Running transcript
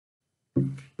Oh,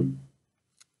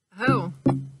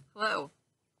 hello.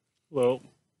 Well,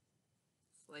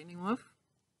 It's Lightning Wolf.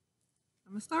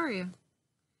 I'm Astaria.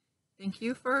 Thank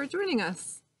you for joining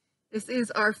us. This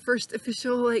is our first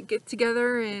official get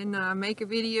together and make a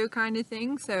video kind of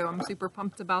thing, so I'm super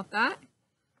pumped about that.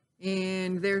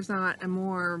 And there's not a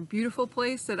more beautiful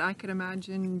place that I could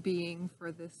imagine being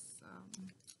for this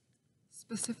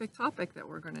specific topic that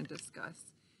we're going to discuss.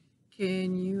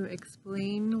 Can you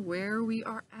explain where we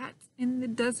are at in the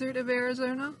desert of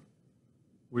Arizona?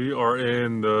 we are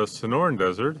in the Sonoran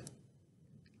Desert.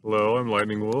 Hello, I'm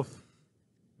Lightning Wolf.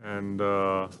 And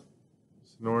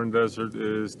Sonoran Desert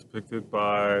is depicted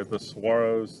by the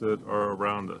saguaros that are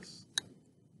around us.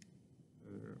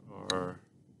 There are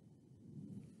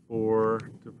 4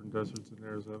 different deserts in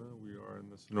Arizona. We are in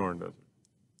the Sonoran Desert.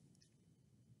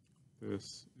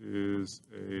 This is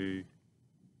a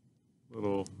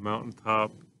little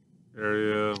mountaintop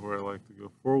area where I like to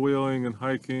go four-wheeling and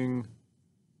hiking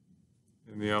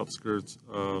in the outskirts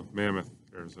of Mammoth,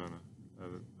 Arizona, at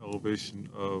an elevation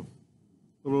of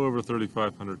a little over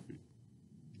 3,500 feet.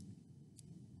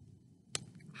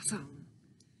 Awesome.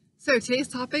 So today's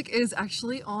topic is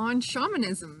actually on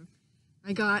shamanism.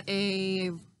 I got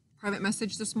a private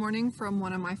message this morning from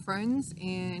one of my friends,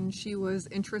 and she was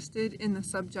interested in the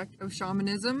subject of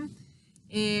shamanism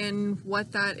and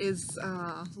what that is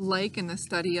like in the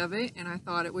study of it, and I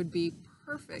thought it would be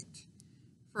perfect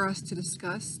for us to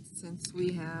discuss since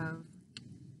we have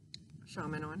a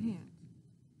shaman on hand.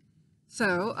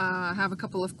 So I have a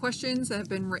couple of questions that have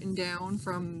been written down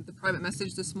from the private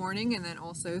message this morning, and then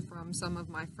also from some of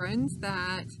my friends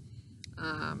that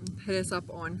hit us up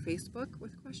on Facebook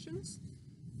with questions.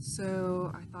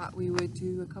 So I thought we would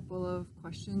do a couple of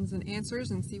questions and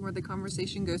answers and see where the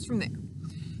conversation goes from there.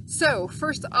 So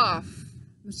first off,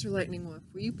 Mr. Lightning Wolf,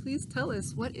 will you please tell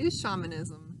us what is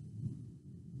shamanism?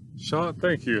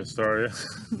 Thank you, Astaria.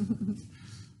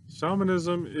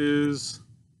 Shamanism is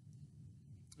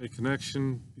a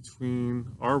connection between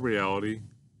our reality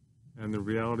and the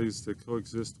realities that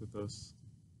coexist with us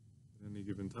at any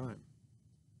given time.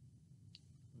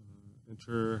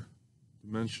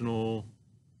 Interdimensional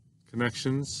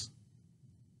connections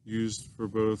used for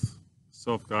both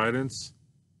self-guidance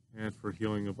and for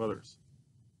healing of others.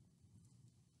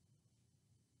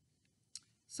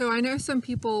 So I know some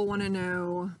people want to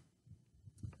know,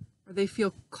 or they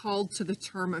feel called to the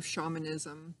term of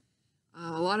shamanism.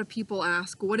 A lot of people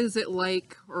ask, what is it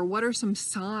like, or what are some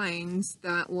signs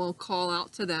that will call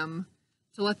out to them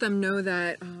to let them know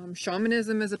that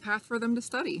shamanism is a path for them to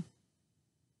study?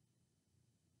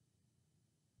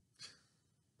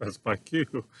 That's my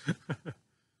cue.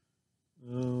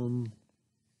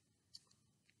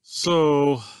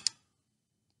 So,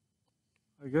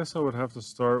 I guess I would have to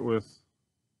start with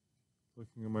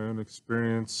looking at my own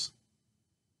experience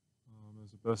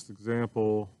as the best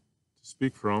example to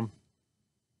speak from.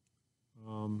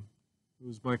 It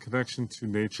was my connection to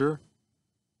nature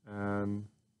and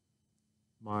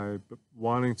my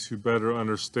wanting to better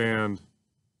understand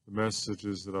the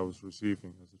messages that I was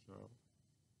receiving as a child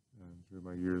and during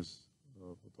my years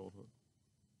of adulthood.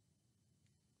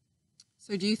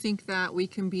 So do you think that we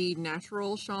can be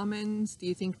natural shamans? Do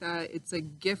you think that it's a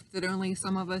gift that only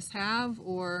some of us have,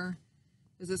 or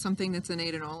is it something that's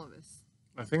innate in all of us?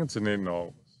 I think it's innate in all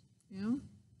of us. Yeah?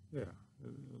 Yeah.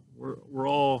 We're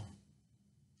all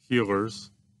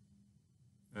healers,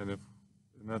 and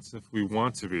that's if we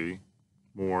want to be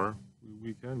more,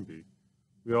 we can be.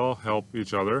 We all help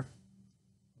each other.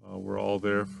 We're all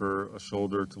there for a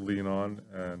shoulder to lean on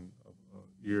and an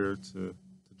ear to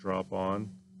drop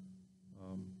on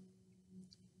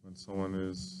when someone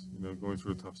is, going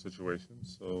through a tough situation.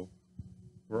 So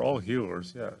we're all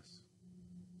healers, yes.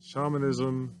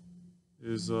 Shamanism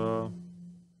is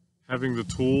having the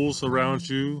tools around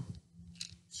you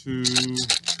to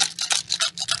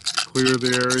clear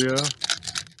the area,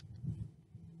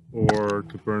 or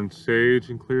to burn sage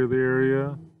and clear the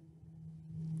area,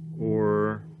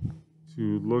 or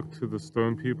to look to the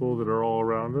stone people that are all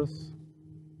around us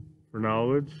for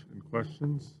knowledge and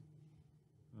questions.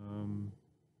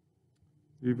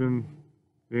 Even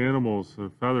the animals,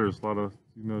 feathers.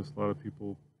 You notice a lot of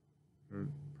people who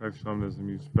practice shamanism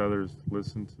use feathers to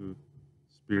listen to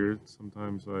spirits.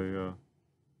 Sometimes I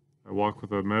walk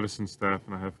with a medicine staff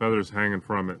and I have feathers hanging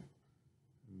from it.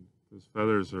 And those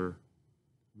feathers are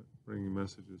bringing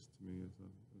messages to me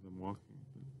as I'm walking.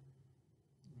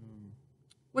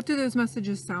 What do those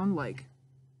messages sound like?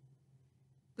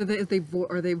 Are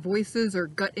they voices or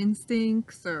gut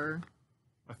instincts, or?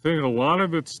 I think a lot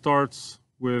of it starts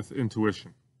with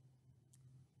intuition,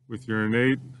 with your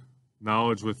innate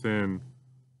knowledge within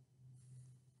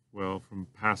well, from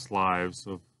past lives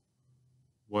of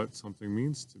what something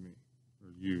means to me,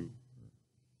 or you,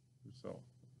 or yourself,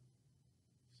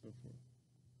 so forth.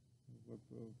 What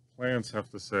the plants have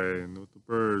to say, and what the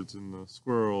birds and the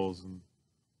squirrels and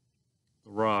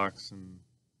the rocks, and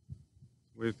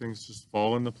the way things just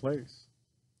fall into place.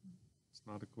 It's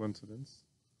not a coincidence.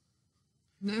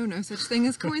 No, no such thing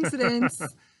as coincidence.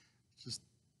 Just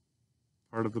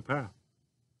part of the path.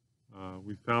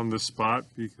 We found this spot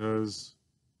because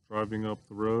driving up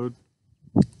the road,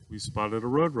 we spotted a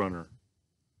roadrunner.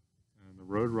 And the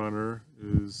roadrunner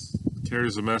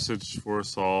carries a message for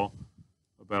us all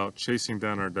about chasing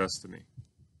down our destiny.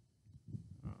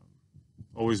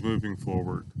 Always moving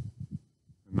forward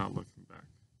and not looking back.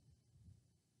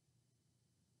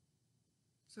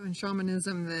 So in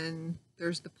shamanism, then,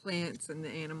 there's the plants and the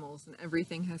animals, and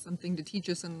everything has something to teach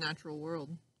us in the natural world.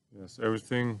 Yes,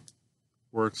 everything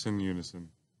works in unison.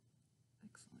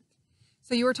 Excellent.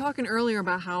 So you were talking earlier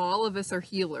about how all of us are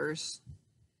healers,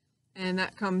 and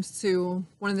that comes to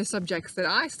one of the subjects that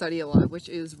I study a lot, which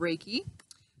is Reiki.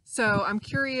 So I'm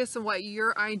curious on what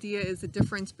your idea is the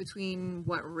difference between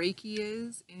what Reiki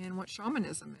is and what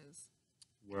shamanism is.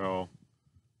 Well,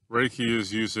 Reiki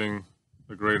is using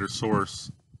a greater source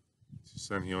to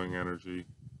send healing energy,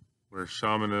 where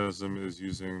shamanism is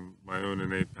using my own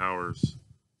innate powers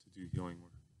to do healing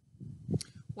work.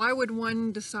 Why would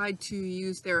one decide to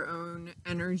use their own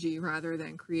energy rather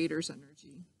than creator's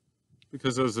energy?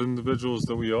 Because as individuals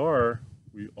that we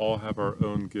all have our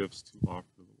own gifts to offer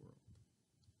the world.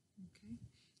 Okay.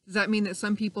 Does that mean that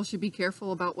some people should be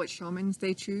careful about what shamans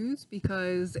they choose?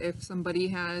 Because if somebody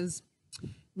has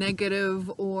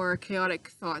negative or chaotic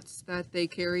thoughts that they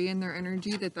carry in their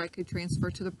energy, that could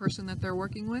transfer to the person that they're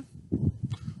working with?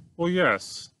 Well,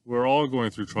 yes, we're all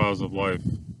going through trials of life.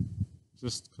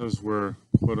 Just because we're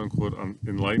quote-unquote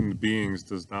enlightened beings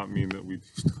does not mean that we do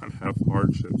not have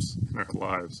hardships in our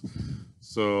lives.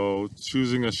 So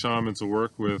choosing a shaman to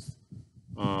work with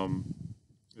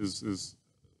is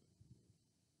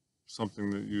something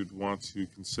that you'd want to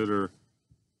consider,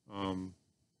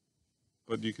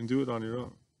 but you can do it on your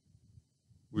own.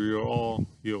 We are all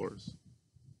healers.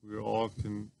 We all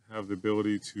can have the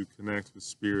ability to connect with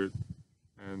spirit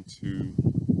and to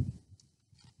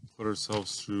put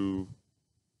ourselves through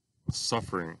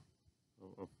suffering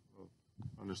of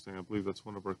understanding. I believe that's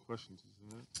one of our questions,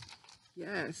 isn't it?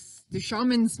 Yes. Do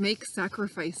shamans make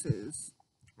sacrifices?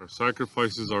 Our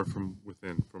sacrifices are from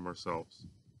within, from ourselves.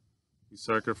 We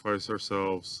sacrifice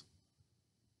ourselves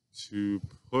to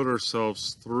put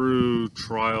ourselves through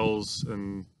trials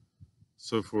and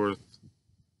so forth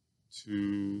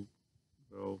to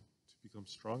become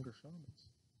stronger shamans.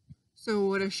 So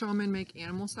would a shaman make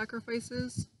animal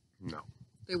sacrifices? No.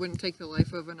 They wouldn't take the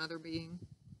life of another being?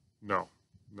 No.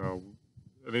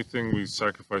 Anything we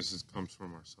sacrifice comes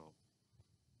from ourselves.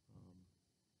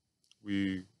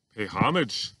 We pay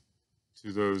homage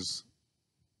to those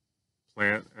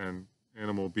plant and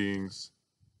animal beings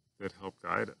that help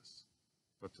guide us,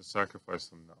 but to sacrifice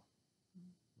them, no.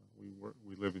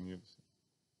 We live in unison.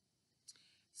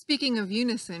 Speaking of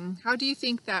unison, how do you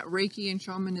think that Reiki and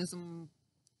shamanism,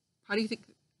 how do you think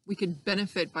we could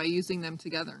benefit by using them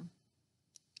together?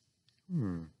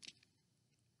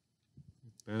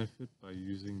 Benefit by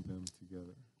using them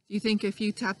together. Do you think if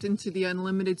you tapped into the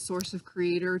unlimited source of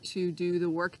creator to do the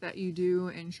work that you do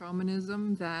in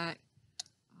shamanism, that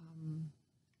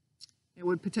it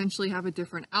would potentially have a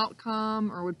different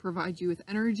outcome or would provide you with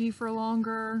energy for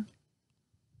longer?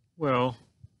 Well,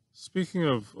 speaking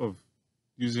of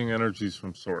using energies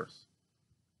from source,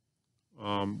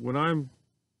 when I'm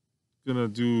going to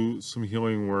do some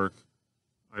healing work,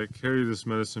 I carry this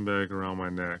medicine bag around my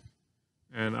neck,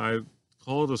 and I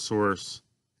call it a source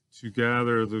to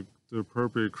gather the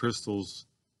appropriate crystals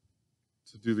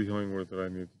to do the healing work that I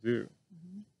need to do.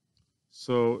 Mm-hmm.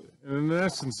 So, in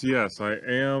essence, yes, I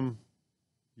am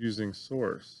using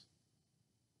source,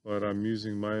 but I'm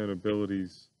using my own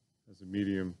abilities as a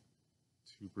medium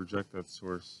to project that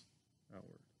source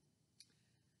outward.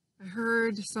 I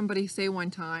heard somebody say one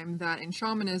time that in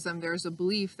shamanism, there's a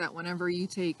belief that whenever you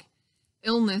take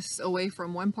illness away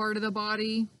from one part of the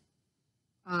body,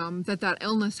 that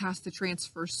illness has to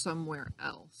transfer somewhere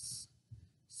else.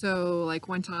 So like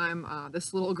one time,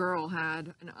 this little girl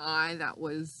had an eye that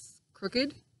was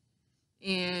crooked,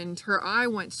 and her eye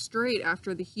went straight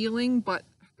after the healing, but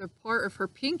the part of her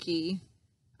pinky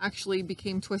actually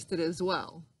became twisted as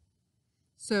well.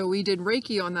 So we did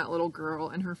Reiki on that little girl,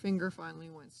 and her finger finally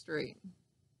went straight.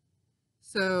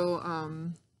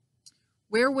 So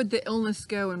where would the illness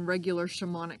go in regular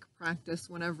shamanic practice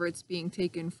whenever it's being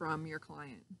taken from your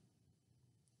client?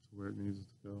 Where it needs to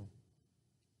go.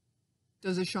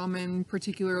 Does a shaman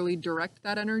particularly direct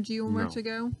that energy on where No. to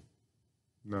go?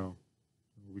 No.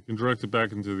 We can direct it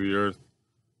back into the earth,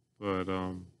 but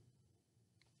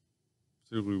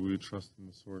typically we trust in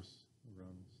the source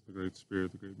around us, the Great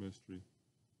Spirit, the Great Mystery, to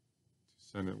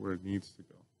send it where it needs to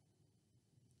go.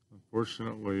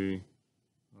 Unfortunately,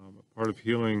 a part of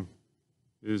healing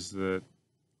is that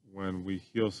when we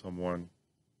heal someone,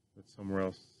 that someone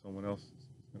else is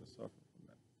going to suffer from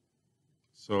that.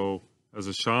 So, as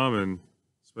a shaman,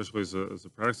 especially as a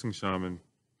practicing shaman,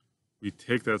 we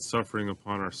take that suffering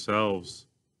upon ourselves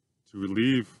to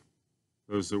relieve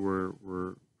those that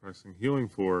we're practicing healing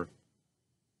for,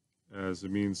 as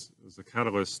it means, as a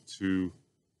catalyst to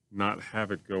not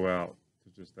have it go out to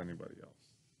just anybody else.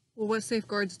 Well, what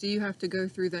safeguards do you have to go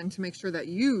through then to make sure that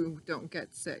you don't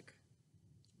get sick?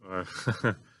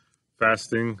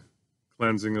 Fasting,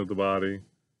 cleansing of the body,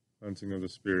 cleansing of the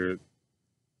spirit,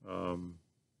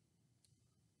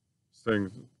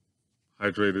 staying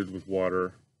hydrated with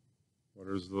water.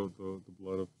 Water is the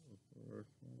blood of the earth.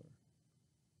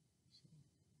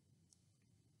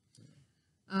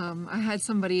 I had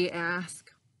somebody ask,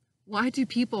 why do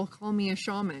people call me a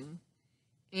shaman?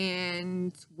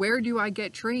 And where do I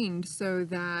get trained so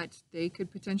that they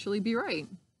could potentially be right?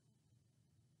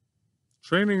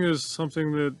 Training is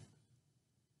something that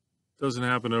doesn't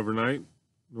happen overnight,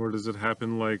 nor does it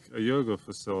happen like a yoga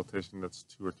facilitation that's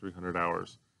 200 or 300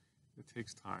 hours. It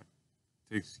takes time.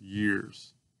 It takes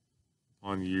years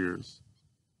upon years.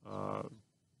 That's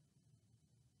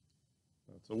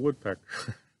a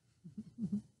woodpecker.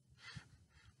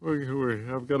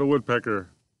 I've got a woodpecker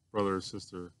brother or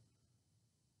sister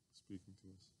speaking to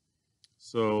us.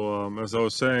 So, as I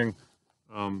was saying,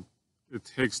 it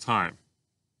takes time.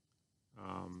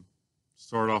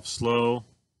 Start off slow.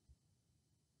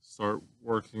 Start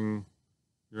working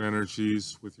your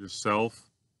energies with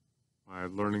yourself by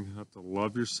learning how to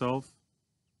love yourself.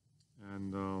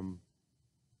 And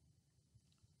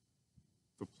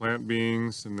the plant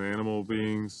beings and the animal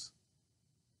beings,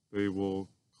 they will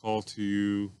call to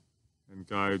you and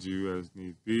guide you as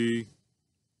need be.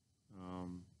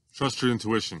 Trust your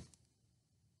intuition.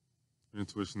 Your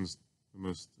intuition is the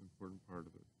most important part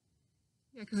of it.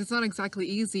 Yeah, because it's not exactly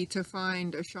easy to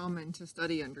find a shaman to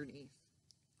study underneath.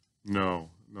 No,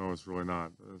 it's really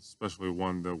not. Especially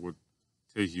one that would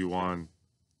take you on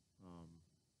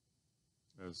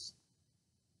as,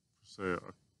 say, a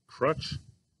crutch.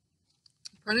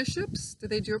 Apprenticeships? Do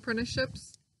they do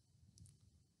apprenticeships?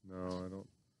 No, I don't.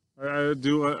 I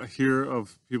do hear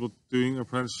of people doing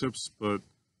apprenticeships, but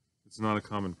it's not a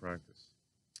common practice.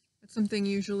 It's something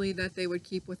usually that they would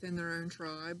keep within their own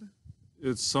tribe.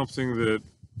 It's something that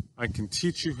I can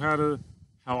teach you how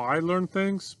I learn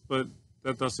things, but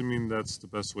that doesn't mean that's the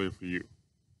best way for you.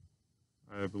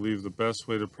 I believe the best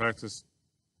way to practice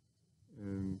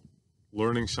in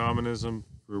learning shamanism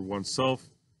for oneself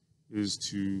is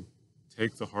to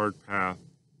take the hard path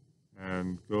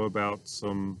and go about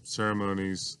some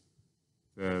ceremonies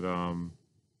that,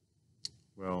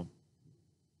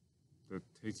 that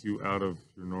take you out of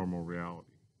your normal reality.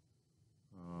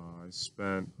 I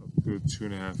spent a good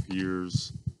 2.5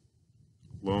 years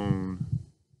alone,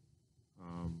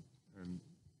 and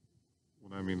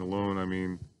when I mean alone, I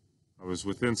mean I was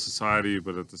within society,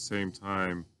 but at the same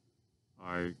time,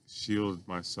 I shielded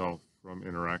myself from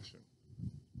interaction.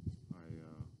 I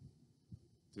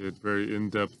did very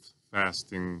in-depth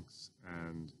fastings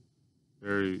and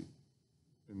very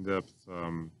in-depth,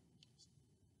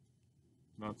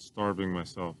 not starving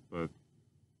myself, but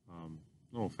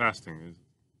no, fasting is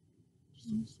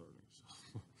just starving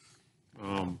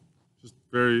yourself. Just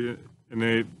very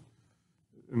innate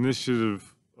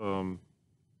initiative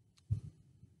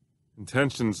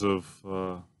intentions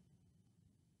of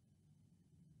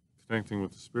connecting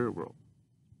with the spirit world.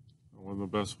 One of the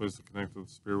best ways to connect with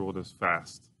the spirit world is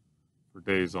fast for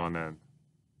days on end.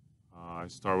 I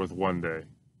start with 1 day.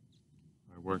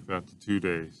 I work that to 2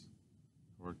 days.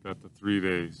 I work that to 3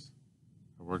 days.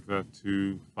 I work that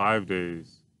to 5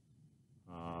 days.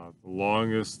 The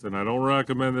longest, and I don't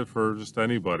recommend it for just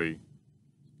anybody,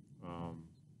 I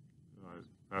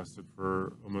fasted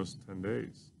for almost 10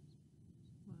 days.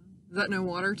 Is that no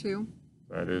water too?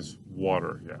 That is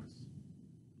water, yes.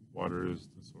 Water is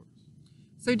the source.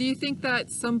 So do you think that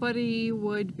somebody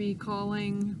would be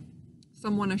calling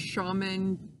someone a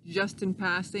shaman just in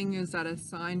passing? Is that a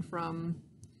sign from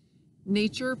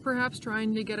nature perhaps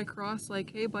trying to get across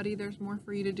like, hey buddy, there's more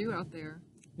for you to do out there?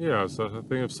 Yeah, so I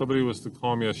think if somebody was to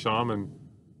call me a shaman,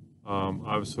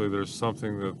 obviously there's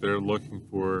something that they're looking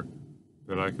for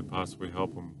that I could possibly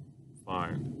help them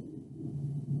find.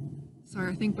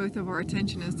 Sorry, I think both of our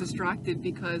attention is distracted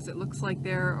because it looks like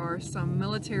there are some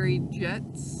military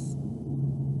jets.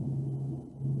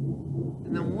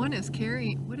 And then one is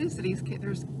carrying, what is it?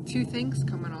 There's two things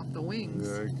coming off the wings.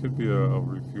 Yeah, it could be a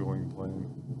refueling plane.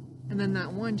 And then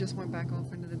that one just went back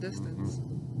off into the distance.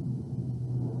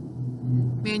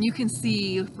 Mm-hmm. Man, you can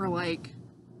see for like,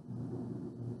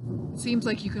 it seems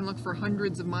like you can look for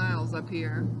hundreds of miles up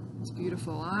here. It's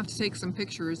beautiful. I'll have to take some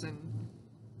pictures and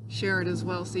share it as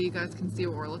well so you guys can see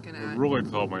what we're looking at. It really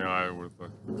caught my eye with the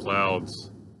clouds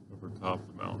over top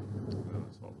the mountain. And then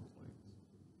I saw the planes.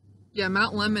 Yeah,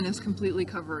 Mount Lemmon is completely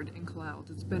covered in clouds.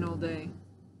 It's been all day.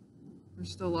 There's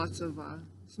still lots of,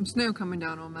 some snow coming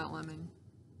down on Mount Lemmon.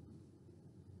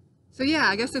 So yeah,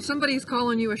 I guess if somebody's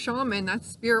calling you a shaman,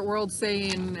 that's spirit world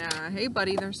saying, hey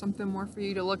buddy, there's something more for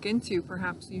you to look into.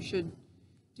 Perhaps you should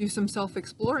do some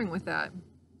self-exploring with that.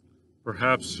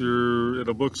 Perhaps you're at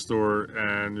a bookstore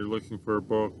and you're looking for a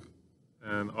book,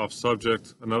 and off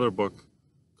subject, another book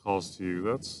calls to you.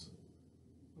 That's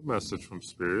a message from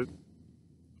spirit.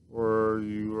 Or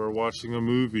you are watching a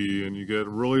movie and you get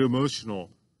really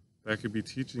emotional. That could be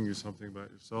teaching you something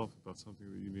about yourself, about something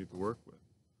that you need to work with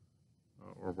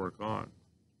or work on.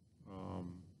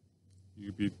 You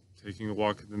could be taking a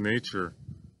walk into nature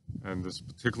and this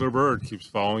particular bird keeps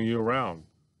following you around.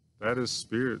 That is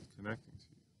spirit connecting to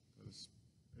you.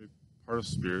 That is a part of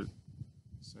spirit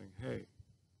saying, hey,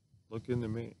 look into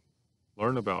me.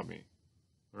 Learn about me.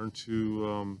 Learn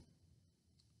to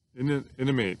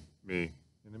animate me.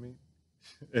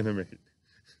 Animate.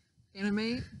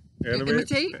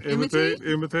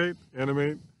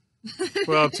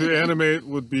 Well, to animate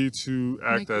would be to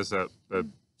act as that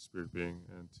spirit being,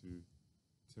 and to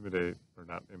intimidate, or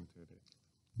not intimidate.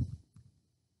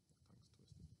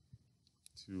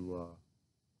 To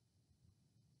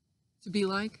be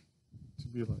like? To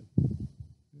be like.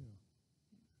 Yeah.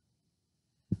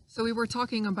 So we were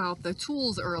talking about the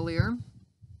tools earlier.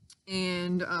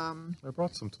 And I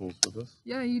brought some tools with us.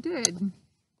 Yeah, you did.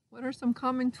 What are some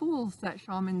common tools that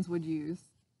shamans would use?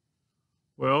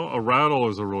 Well, a rattle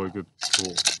is a really good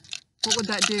tool. What would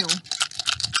that do?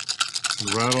 You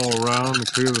rattle around and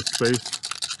clear the space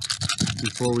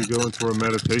before we go into our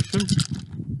meditation.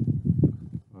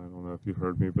 I don't know if you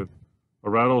heard me, but a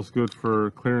rattle is good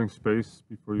for clearing space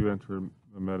before you enter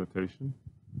a meditation.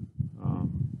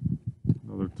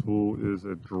 Another tool is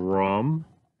a drum,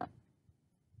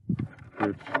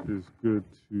 which is good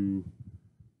to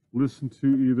listen to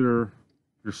either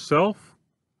yourself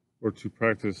or to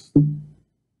practice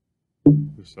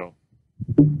yourself,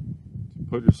 to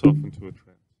put yourself into a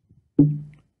trance.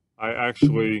 I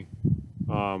actually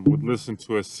would listen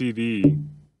to a CD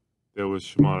that was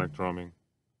shamanic drumming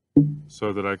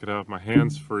so that I could have my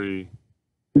hands free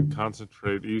and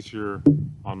concentrate easier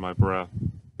on my breath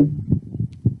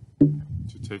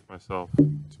to take myself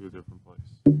to a different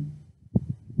place.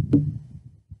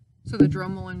 So the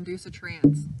drum will induce a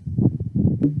trance.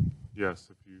 Yes,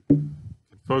 if you can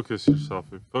focus yourself,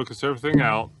 if you focus everything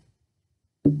out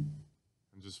and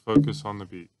just focus on the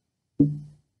beat.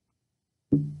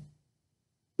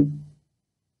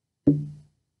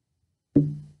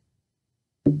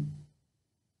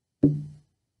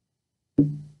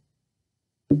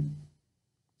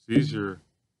 It's easier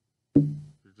if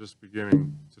you're just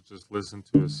beginning to just listen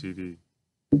to a CD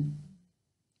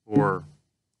or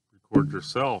record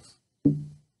yourself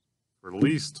for at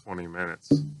least 20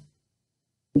 minutes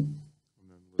and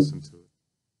then listen to it.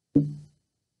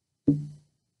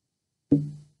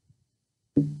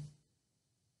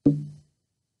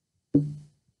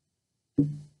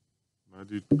 When I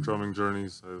do drumming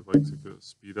journeys, I like to go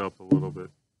speed up a little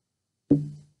bit.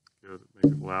 Make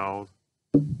it loud.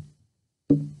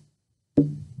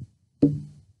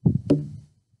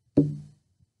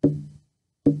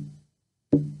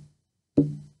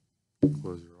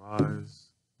 Close your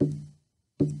eyes.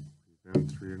 Breathe in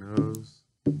through your nose,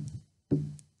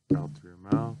 out through your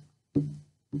mouth.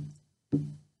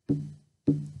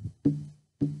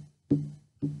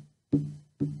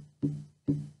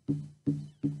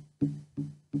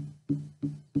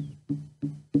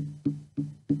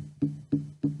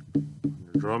 When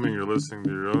you're drumming, you're listening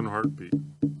to your own heartbeat.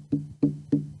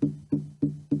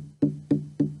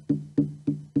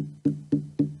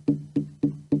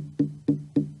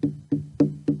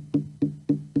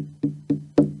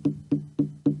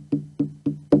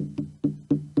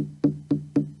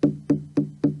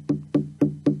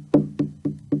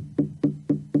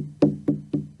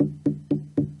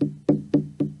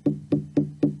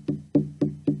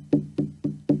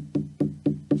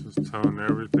 Tone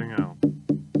everything out.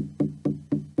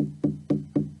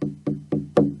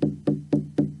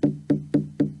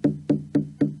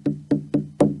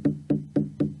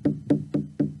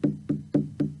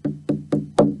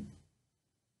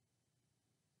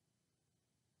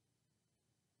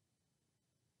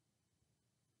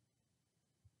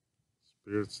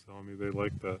 spirits telling me they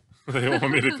like that. They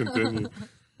want me to continue.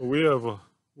 But we have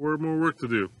more work to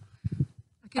do.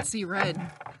 I could see red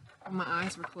when my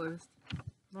eyes were closed.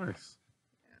 Nice.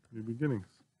 New beginnings.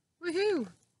 Woohoo!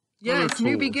 Yes,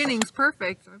 new beginnings.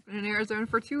 Perfect. I've been in Arizona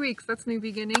for 2 weeks. That's new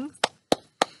beginnings.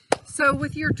 So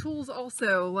with your tools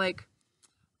also, like,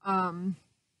 are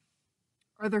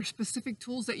there specific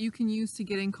tools that you can use to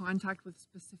get in contact with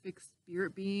specific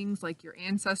spirit beings, like your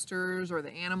ancestors or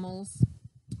the animals?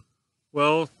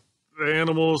 Well, the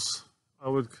animals I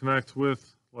would connect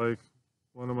with, like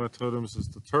one of my totems is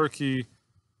the turkey,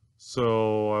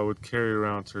 so I would carry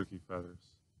around turkey feathers.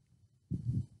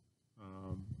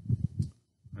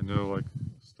 I know, like,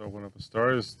 Wolf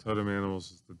Astaria's totem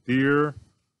animals is the deer,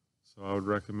 so I would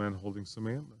recommend holding some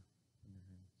antler in your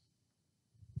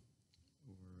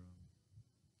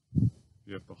hands. Or if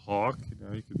you have the hawk,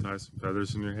 you can tie some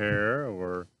feathers in your hair,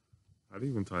 or I'd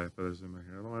even tie feathers in my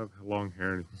hair. I don't have long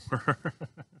hair anymore.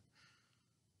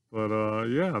 But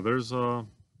yeah, there's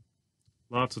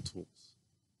lots of tools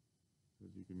that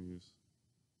you can use.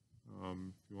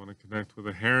 If you want to connect with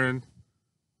a heron,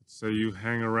 let's say you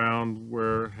hang around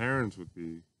where herons would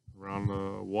be, around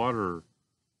the water.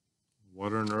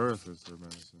 Water and earth is their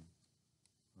medicine.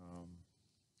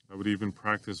 I would even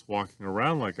practice walking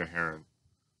around like a heron,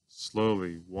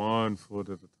 slowly, 1 foot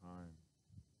at a time.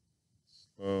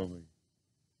 Slowly.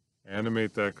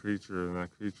 Animate that creature, and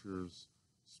that creature's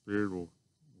spirit will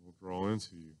draw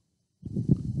into you.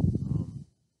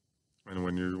 And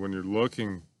when you're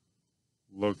looking,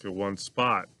 look at one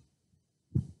spot.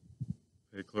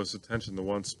 Pay close attention to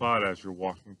one spot as you're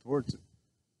walking towards it,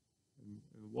 and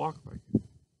walk like it.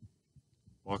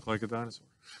 Walk like a dinosaur.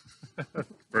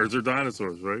 Birds are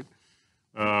dinosaurs, right?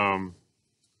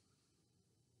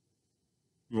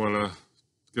 You want to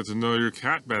get to know your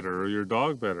cat better or your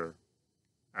dog better.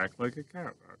 Act like a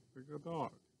cat, act like a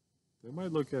dog. They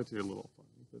might look at you a little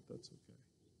funny, but that's okay.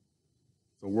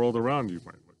 The world around you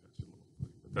might look at you a little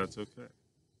funny, but that's okay.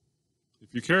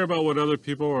 If you care about what other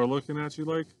people are looking at you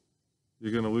like,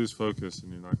 you're going to lose focus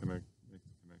and you're not going to make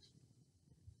the connection.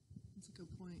 That's a good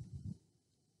point.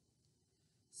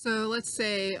 So let's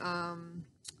say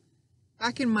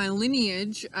back in my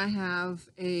lineage, I have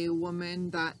a woman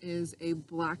that is a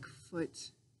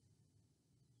Blackfoot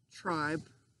tribe.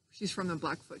 She's from the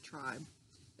Blackfoot tribe.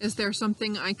 Is there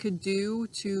something I could do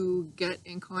to get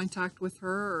in contact with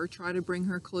her or try to bring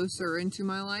her closer into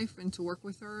my life and to work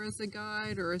with her as a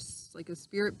guide or as like a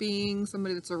spirit being,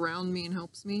 somebody that's around me and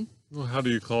helps me? Well, how do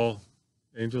you call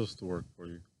angels to work for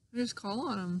you? I just call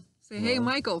on them. Say, hey,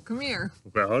 Michael, come here.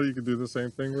 Well, you could do the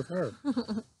same thing with her.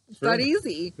 It's that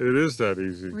easy. It is that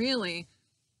easy. Really.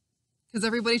 Because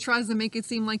everybody tries to make it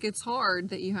seem like it's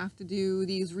hard, that you have to do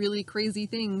these really crazy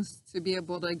things to be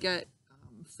able to get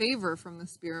favor from the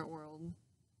spirit world. You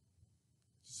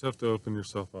just have to open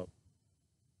yourself up.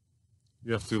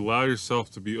 You have to allow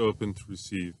yourself to be open to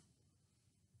receive.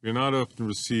 If you're not open to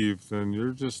receive, then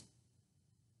you're just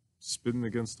spitting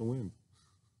against the wind.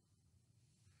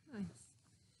 Nice.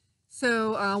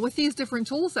 So with these different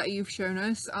tools that you've shown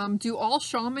us, do all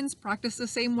shamans practice the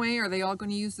same way? Are they all going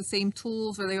to use the same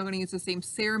tools? Are they all going to use the same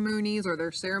ceremonies? Are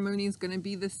their ceremonies going to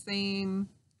be the same?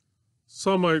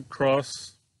 Some might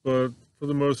cross, but for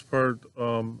the most part,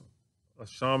 a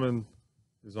shaman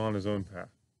is on his own path.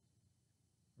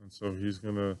 And so he's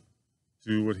going to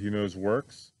do what he knows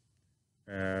works,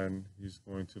 and he's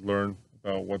going to learn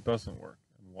about what doesn't work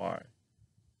and why.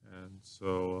 And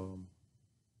so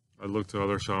I look to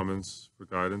other shamans for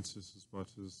guidance just as much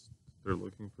as they're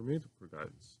looking for me for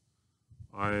guidance.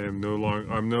 I'm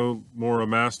no more a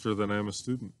master than I am a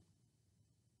student.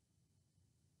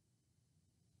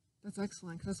 That's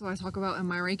excellent, because that's what I talk about in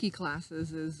my Reiki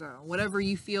classes is whatever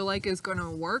you feel like is going to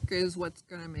work is what's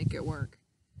going to make it work.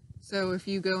 So if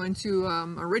you go into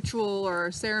a ritual or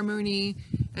a ceremony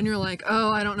and you're like,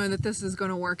 oh, I don't know that this is going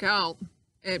to work out,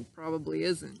 it probably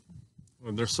isn't.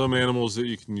 And there's some animals that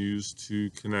you can use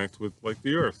to connect with, like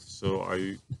the earth. So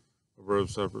a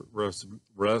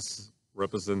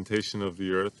representation of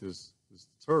the earth is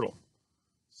the turtle.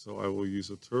 So I will use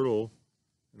a turtle,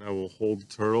 and I will hold the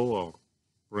turtle. I'll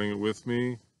bring it with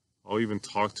me. I'll even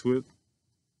talk to it.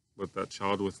 Let that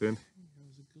child within. Hey,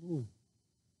 how's it going?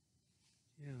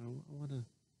 Yeah, I want to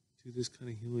do this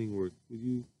kind of healing work. Will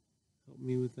you help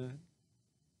me with that?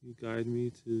 Will you guide me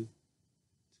to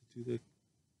do that,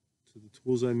 to the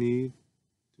tools I need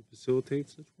to facilitate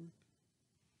such work?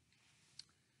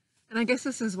 And I guess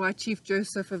this is why Chief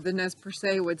Joseph of the Nez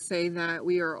Perce would say that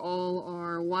we are all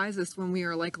our wisest when we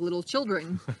are like little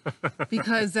children,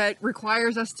 because that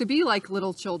requires us to be like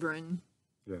little children.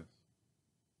 Yes.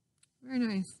 Very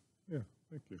nice. Yeah,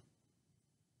 thank you.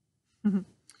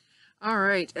 All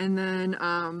right, and then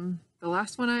the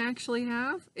last one I actually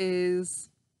have is,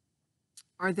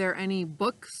 are there any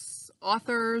books,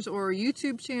 authors, or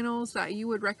YouTube channels that you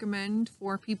would recommend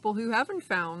for people who haven't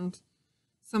found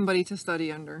somebody to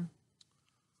study under?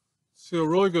 So a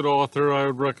really good author I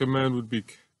would recommend would be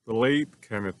the late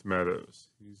Kenneth Meadows.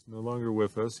 He's no longer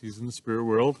with us. He's in the spirit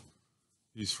world.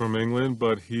 He's from England,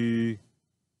 but he's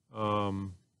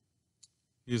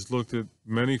looked at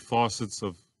many facets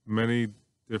of many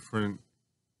different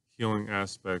healing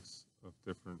aspects of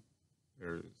different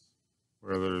areas,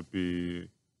 whether it be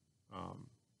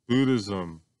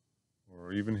Buddhism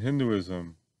or even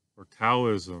Hinduism or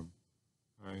Taoism.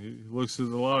 He looks at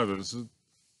a lot of it. So you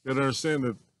got to understand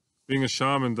that being a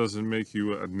shaman doesn't make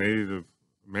you a Native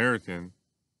American.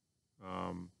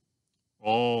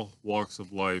 All walks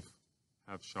of life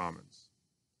have shamans.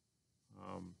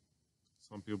 Um,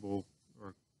 some people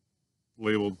are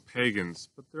labeled pagans,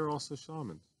 but they're also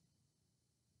shamans.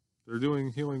 They're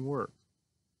doing healing work.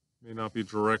 May not be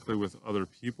directly with other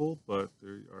people, but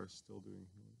they are still doing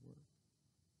healing work.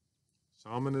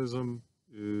 Shamanism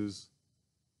is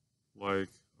like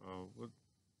what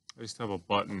I used to have a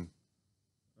button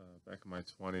back in my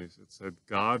 20s. It said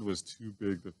God was too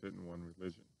big to fit in one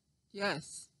religion.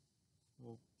 Yes.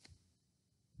 Well,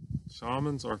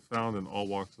 shamans are found in all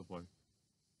walks of life.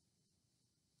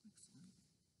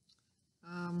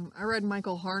 I read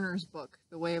Michael Harner's book,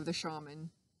 The Way of the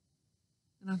Shaman,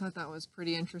 and I thought that was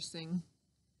pretty interesting.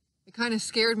 It kind of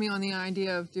scared me on the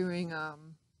idea of doing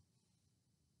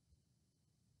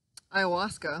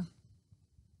ayahuasca,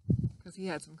 because he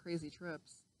had some crazy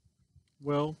trips.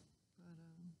 Well,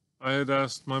 But, I had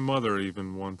asked my mother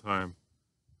even one time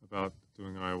about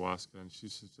doing ayahuasca, and she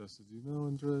suggested,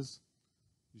 Andres,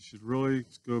 you should really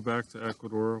go back to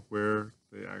Ecuador where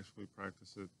they actually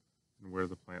practice it and where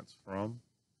the plant's from.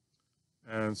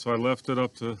 And so I left it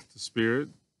up to Spirit,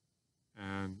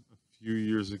 and a few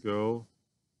years ago,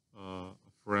 a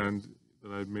friend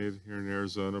that I'd made here in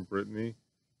Arizona, Brittany,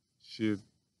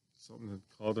 something had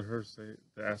called to her to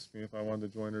ask me if I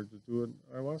wanted to join her to do an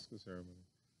ayahuasca ceremony.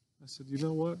 I said, you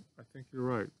know what? I think you're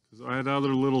right. Because I had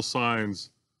other little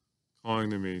signs calling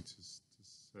to me to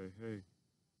say, hey,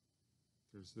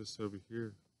 there's this over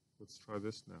here. Let's try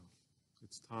this now.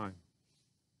 It's time.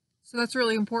 so that's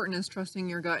really important, is trusting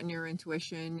your gut and your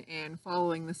intuition and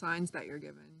following the signs that you're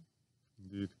given.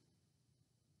 Indeed.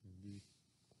 Indeed.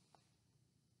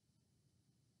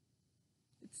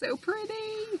 It's so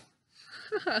pretty.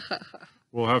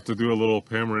 We'll have to do a little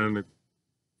panoramic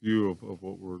view of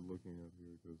what we're looking at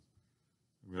here, because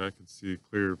I can see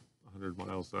clear 100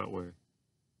 miles that way.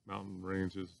 Mountain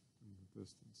ranges in the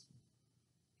distance.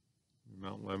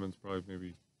 Mount Lemon's probably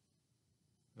maybe,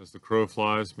 as the crow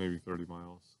flies, maybe 30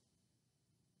 miles.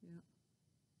 Yeah.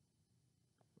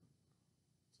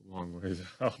 It's a long ways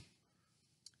out.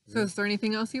 So is there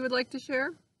anything else you would like to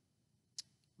share?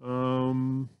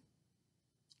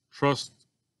 Trust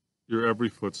your every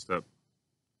footstep.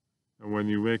 And when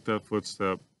you make that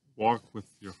footstep, walk with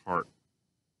your heart.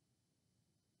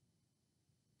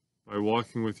 By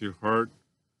walking with your heart,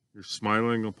 you're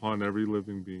smiling upon every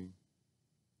living being.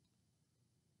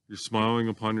 You're smiling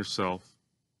upon yourself,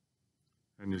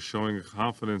 and you're showing a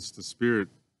confidence to Spirit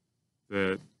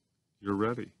that you're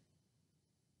ready.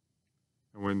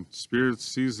 And when Spirit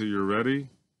sees that you're ready,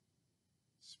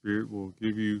 Spirit will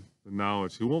give you the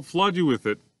knowledge. He won't flood you with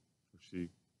it. Or she,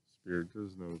 Spirit,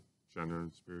 there's no gender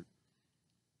in Spirit.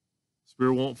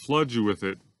 Spirit won't flood you with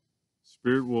it.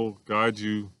 Spirit will guide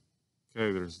you.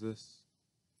 Okay, there's this.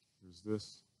 There's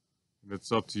this. And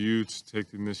it's up to you to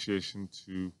take the initiation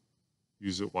to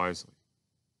use it wisely.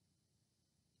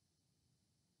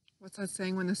 What's that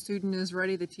saying? When the student is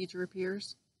ready, the teacher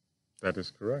appears? That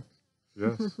is correct.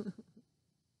 Yes.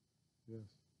 Yes.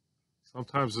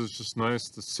 Sometimes it's just nice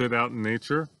to sit out in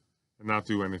nature and not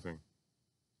do anything.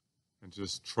 And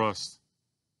just trust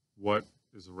what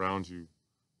is around you.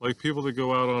 Like people that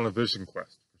go out on a vision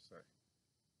quest, per se.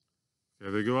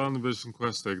 Okay, they go out on the vision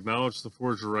quest, they acknowledge the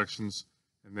 4 directions,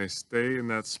 and they stay in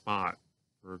that spot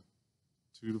for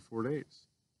 2 to 4 days.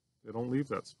 They don't leave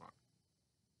that spot.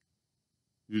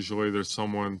 Usually there's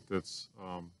someone that's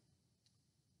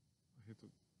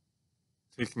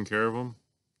taking care of them,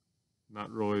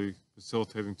 not really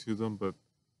facilitating to them, but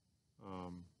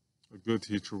a good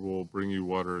teacher will bring you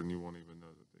water and you won't even know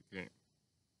that they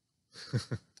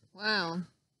came. Wow.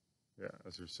 Yeah,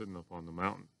 as you're sitting up on the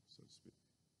mountain, so to speak.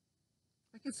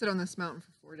 I could sit on this mountain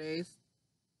for 4 days.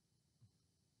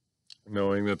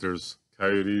 Knowing that there's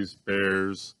coyotes,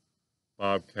 bears,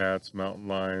 bobcats, mountain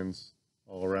lions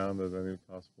all around at any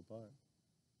possible time.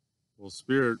 Well,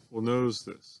 Spirit knows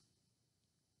this.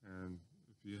 And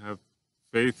if you have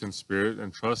faith in spirit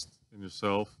and trust in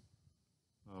yourself,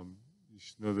 you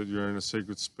should know that you're in a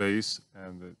sacred space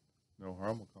and that no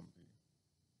harm will come to you.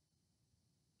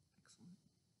 Excellent.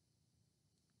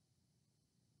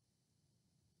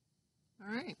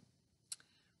 All right.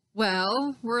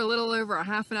 Well, we're a little over a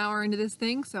half an hour into this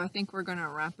thing, so I think we're going to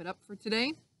wrap it up for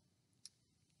today.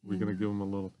 We're going to give them a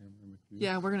little camera in the queue.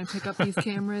 Yeah, we're going to pick up these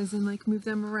cameras and like move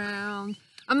them around.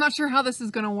 I'm not sure how this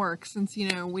is going to work since, you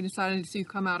know, we decided to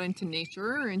come out into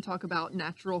nature and talk about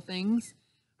natural things.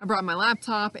 I brought my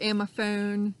laptop and my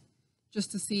phone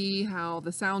just to see how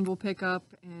the sound will pick up,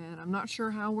 and I'm not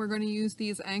sure how we're going to use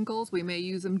these angles. We may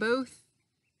use them both.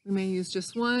 We may use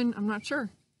just one. I'm not sure.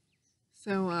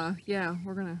 So, yeah,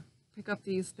 we're going to pick up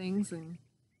these things and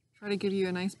try to give you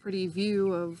a nice, pretty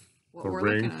view of what we're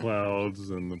looking at. The rain clouds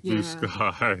and the blue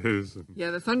skies. And...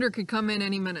 yeah, the thunder could come in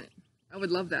any minute. I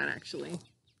would love that, actually.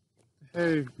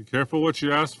 Hey, be careful what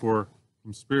you ask for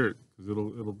from spirit, because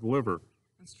it'll deliver.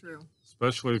 That's true.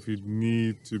 Especially if you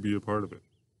need to be a part of it.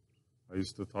 I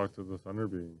used to talk to the thunder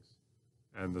beings,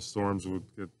 and the storms would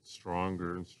get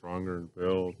stronger and stronger and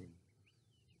build. And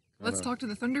let's talk to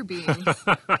the thunder beings.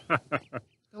 The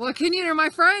Wakinian are my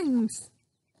friends.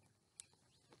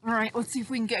 All right, let's see if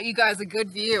we can get you guys a good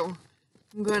view.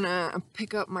 I'm gonna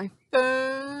pick up my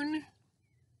phone.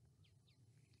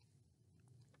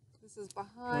 This is behind.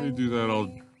 While you do that, I'll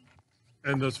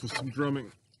end us with some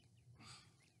drumming.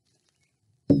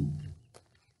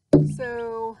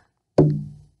 So,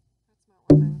 that's my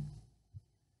lemon.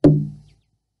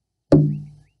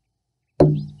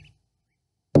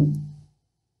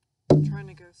 I'm trying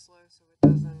to go slow so it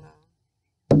doesn't frazzle out.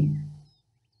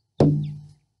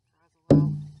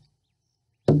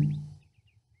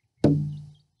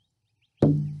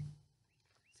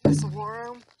 See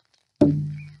saguaro?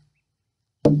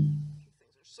 These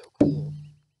things are so cool.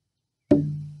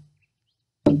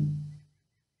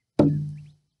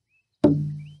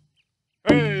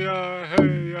 Hey, hey, hey,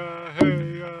 hey,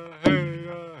 hey, hey,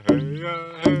 hey.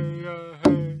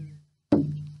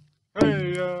 Hey,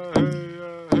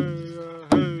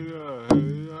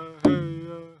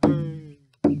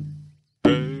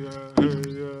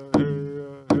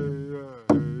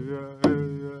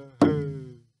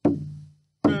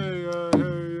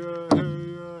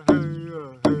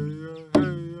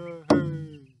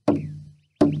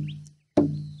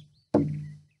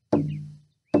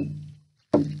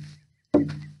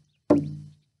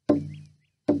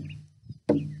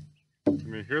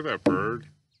 can you hear that bird?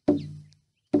 I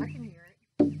can hear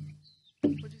it.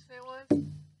 What'd you say it was?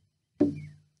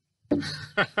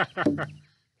 I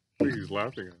think he's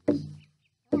laughing at us.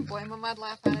 I don't blame him. I'd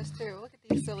laugh at us too. Look at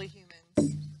these silly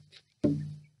humans.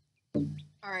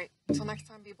 All right. Until next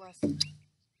time, be blessed.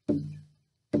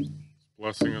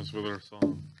 Blessing us with our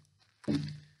song.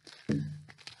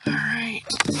 All right.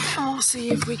 We'll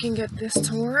see if we can get this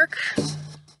to work.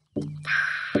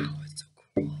 Wow, it's so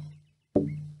cool.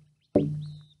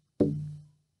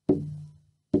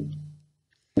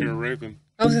 You're a raven.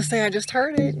 I was gonna say I just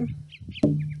heard it.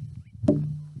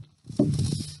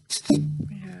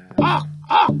 Yeah.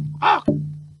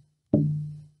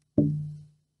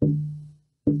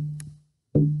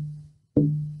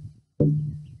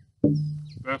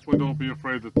 Definitely don't be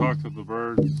afraid to talk to the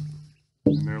birds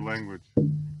in their language.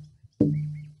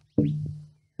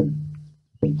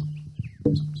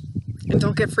 And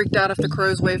don't get freaked out if the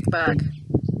crows waved back.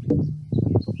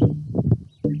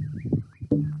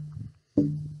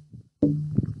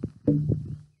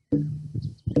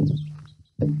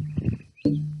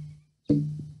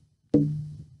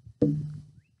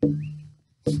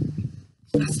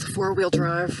 That's the four-wheel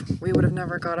drive. We would have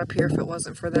never got up here if it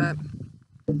wasn't for that.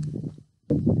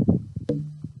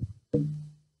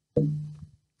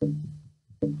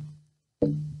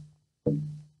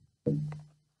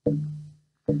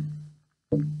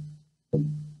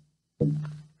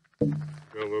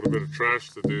 Got a little bit of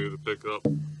trash to do to pick up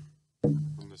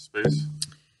from this space.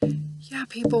 Yeah,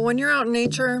 people, when you're out in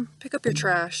nature, pick up your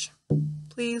trash,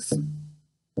 please.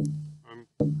 And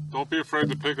don't be afraid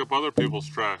to pick up other people's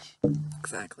trash.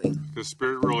 Exactly. Because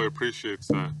Spirit really appreciates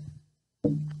that.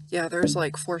 Yeah, there's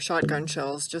like 4 shotgun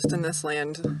shells just in this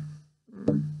land.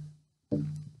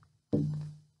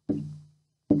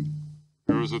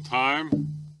 There was a time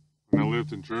when I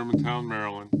lived in Germantown,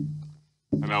 Maryland,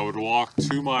 and I would walk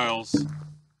 2 miles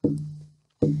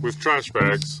with trash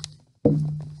bags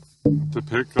to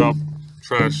pick up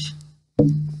trash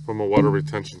from a water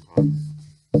retention pond.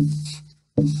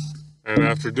 And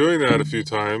after doing that a few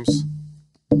times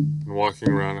and walking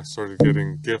around, I started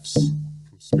getting gifts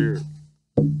from Spirit,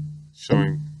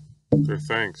 showing their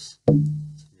thanks to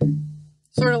me.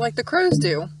 Sort of like the crows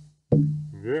do.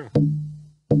 Yeah.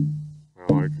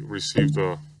 Well, I received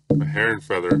a heron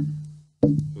feather.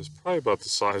 It was probably about the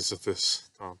size of this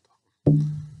tom-tom.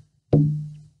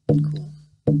 Cool.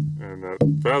 And that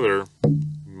feather,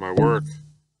 in my work,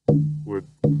 would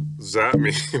zap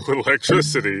me with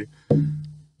electricity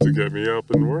to get me up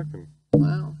and working.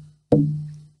 Wow.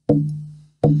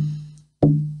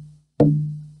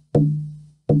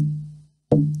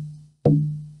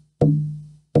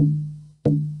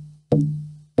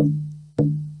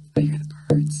 I hear the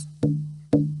birds.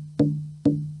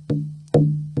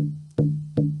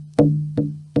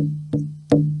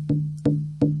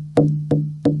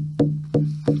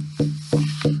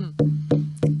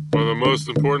 One of the most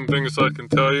important things I can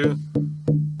tell you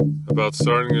about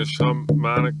starting your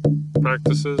shamanic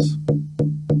practices: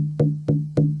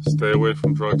 stay away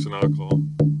from drugs and alcohol.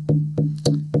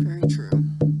 Very true.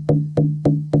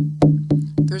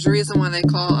 There's a reason why they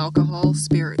call alcohol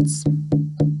spirits.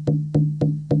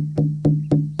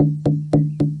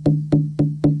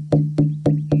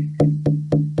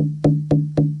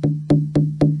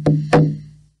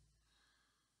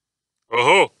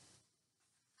 Oh-ho!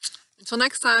 Until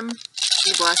next time,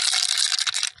 be blessed.